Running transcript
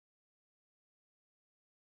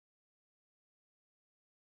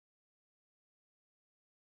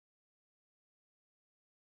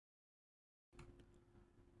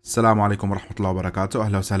السلام عليكم ورحمة الله وبركاته.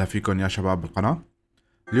 أهلا وسهلا فيكم يا شباب بالقناة.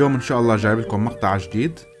 اليوم إن شاء الله جايب لكم مقطع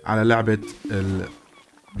جديد على لعبة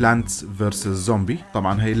Plants vs Zombie.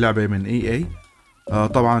 طبعا هي اللعبة من EA.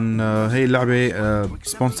 طبعا هي اللعبة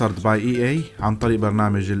sponsored by EA عن طريق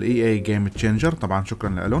برنامج ال EA Game Changer. طبعا شكرا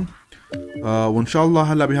لهم. وإن شاء الله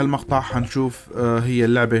هلا بهالمقطع حنشوف هي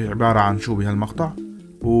اللعبة عبارة عن شو بهالمقطع،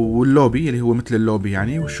 واللوبي اللي هو مثل اللوبي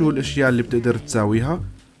يعني، وشو الاشياء اللي بتقدر تساويها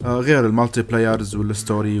غير المالتي بلايرز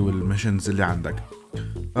والستوري والميشنز اللي عندك.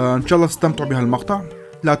 ان شاء الله تستمتعوا بهالمقطع.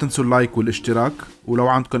 لا تنسوا اللايك والاشتراك، ولو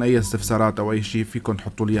عندكم اي استفسارات او اي شيء فيكم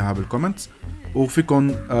تحطوا لي اياها بالكومنتس،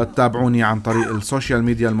 وفيكم تتابعوني عن طريق السوشيال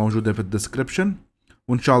ميديا الموجودة في الديسكريبشن.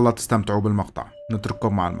 وان شاء الله تستمتعوا بالمقطع.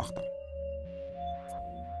 نترككم مع المقطع.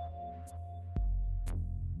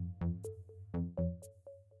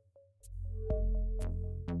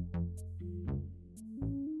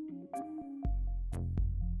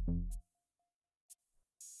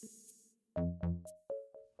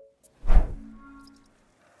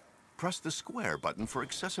 Press the square button for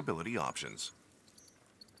accessibility options.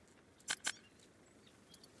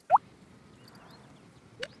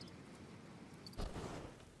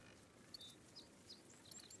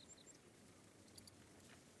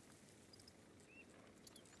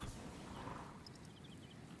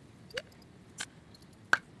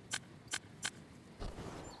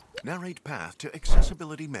 Narrate path to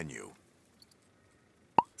accessibility menu.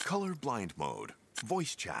 Color blind mode.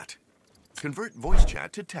 Voice chat. Convert voice chat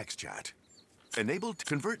to text chat. Enable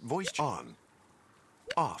convert voice on.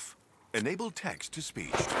 Off. Enable text to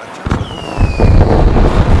speech.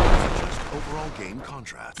 Adjust overall game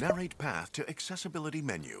contrast. Narrate path to accessibility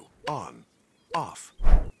menu. On. Off.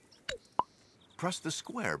 Press the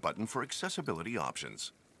square button for accessibility options.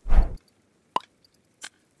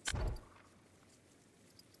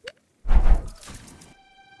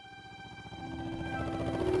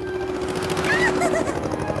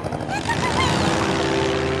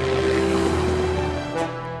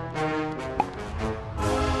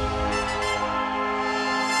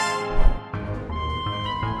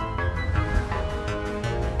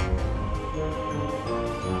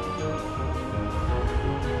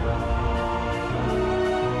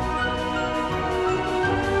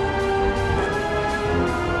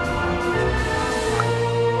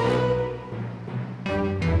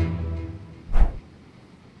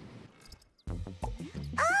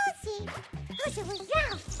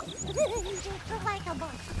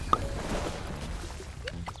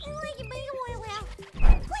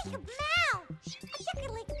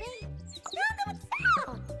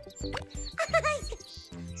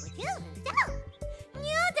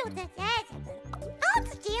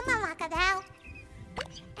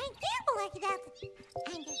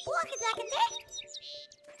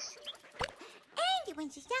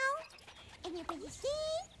 And you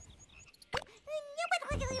see